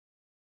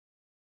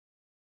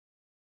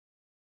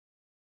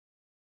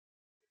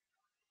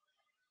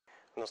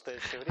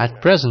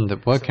At present, the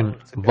working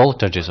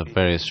voltages of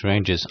various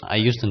ranges are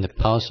used in the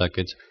power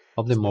circuits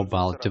of the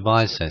mobile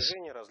devices.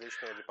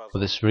 For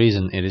this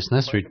reason, it is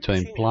necessary to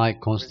imply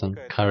constant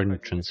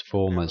current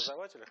transformers,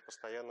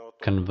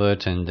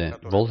 converting the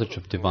voltage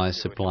of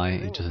device supply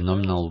into the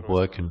nominal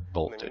working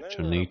voltage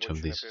on each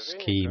of these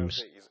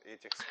schemes.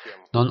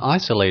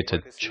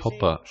 Non-isolated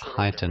chopper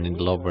heightening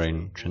and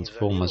lowering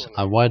transformers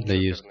are widely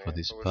used for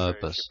this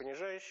purpose.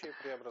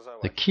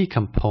 The key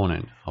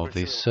component of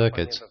these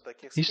circuits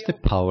is the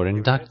power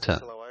inductor.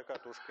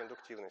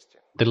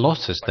 The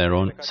losses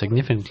thereon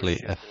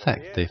significantly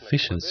affect the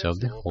efficiency of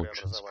the whole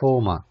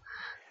transformer.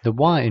 The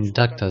wire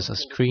inductors are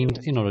screened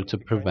in order to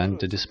prevent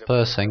the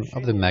dispersing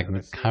of the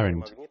magnet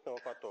current.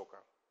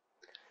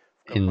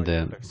 In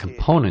the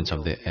components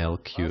of the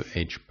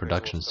LQH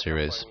production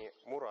series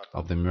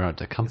of the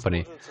Murata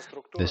company,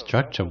 the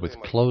structure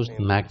with closed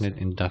magnet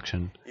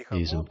induction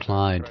is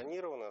implied.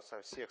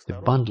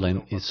 The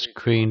bundling is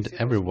screened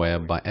everywhere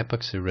by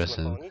epoxy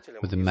resin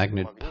with the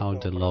magnet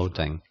powder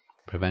loading,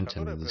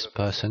 preventing the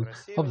dispersion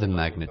of the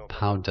magnet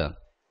powder.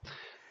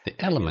 The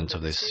elements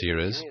of this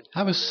series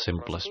have a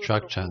simpler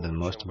structure than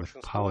most of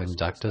the power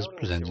inductors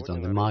presented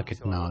on the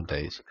market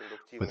nowadays,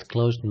 with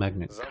closed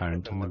magnet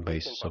current on the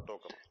basis of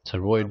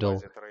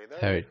toroidal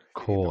ferrite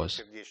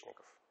cores.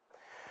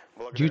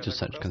 Due to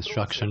such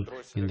construction,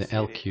 in the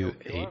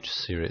LQH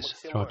series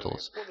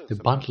throttles, the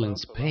bundling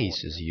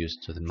space is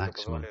used to the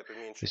maximum.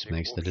 This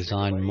makes the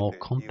design more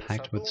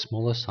compact with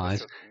smaller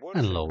size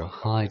and lower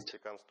height.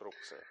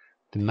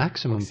 The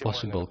maximum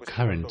possible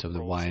current of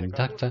the wire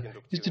inductor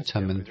is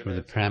determined through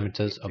the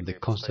parameters of the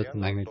constant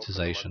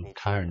magnetization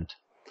current.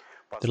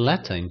 The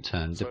latter, in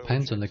turn,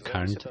 depends on the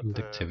current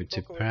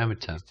inductivity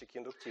parameter,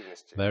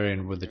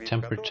 varying with the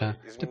temperature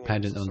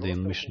dependent on the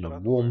emission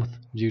of warmth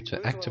due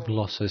to active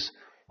losses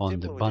on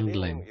the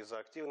bundling.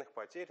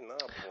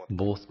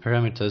 Both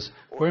parameters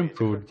were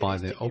improved by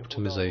the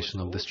optimization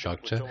of the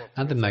structure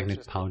and the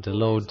magnet powder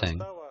loading.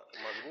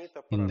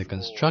 In the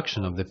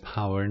construction of the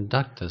power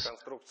inductors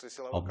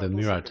of the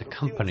Murata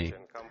company,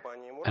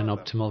 an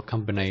optimal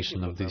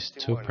combination of these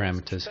two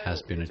parameters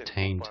has been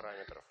attained,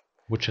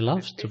 which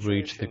allows to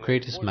reach the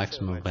greatest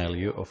maximum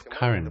value of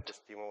current.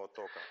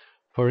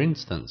 For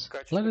instance,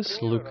 let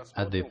us look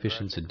at the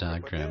efficiency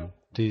diagram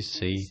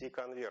DC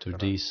to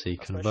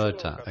DC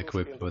converter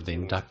equipped with the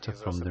inductor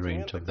from the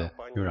range of the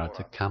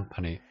Murata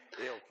company,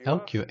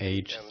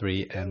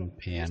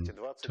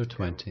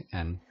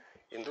 LQH3NPN220N.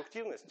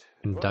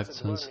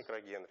 Inductance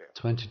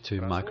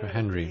 22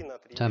 microhenry,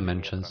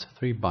 dimensions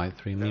 3 by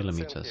 3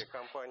 mm.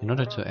 In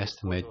order to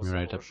estimate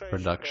Murata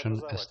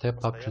production, a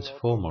step-up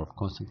transformer of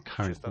constant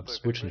current with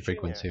switching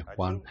frequency of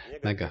 1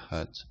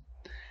 MHz.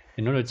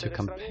 In order to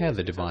compare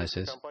the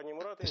devices,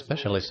 the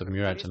specialists of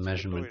Murata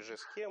measured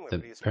the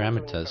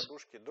parameters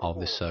of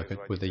the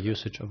circuit with the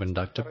usage of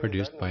inductor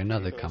produced by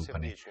another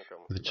company,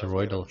 with a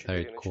toroidal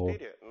ferrite core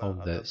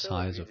of the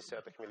size of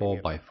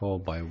 4 by 4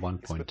 by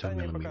 1.2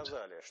 mm.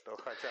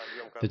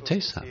 The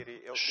tests have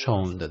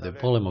shown that the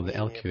volume of the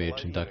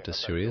LQH inductor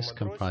series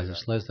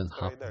comprises less than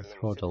half the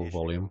throttle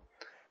volume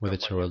with a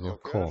toroidal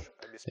core.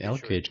 The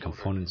LQH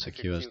component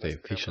secures the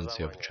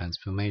efficiency of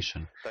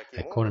transformation.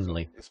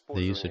 Accordingly,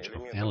 the usage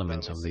of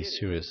elements of this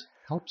series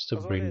helps to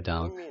bring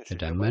down the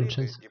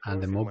dimensions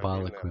and the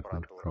mobile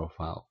equipment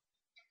profile.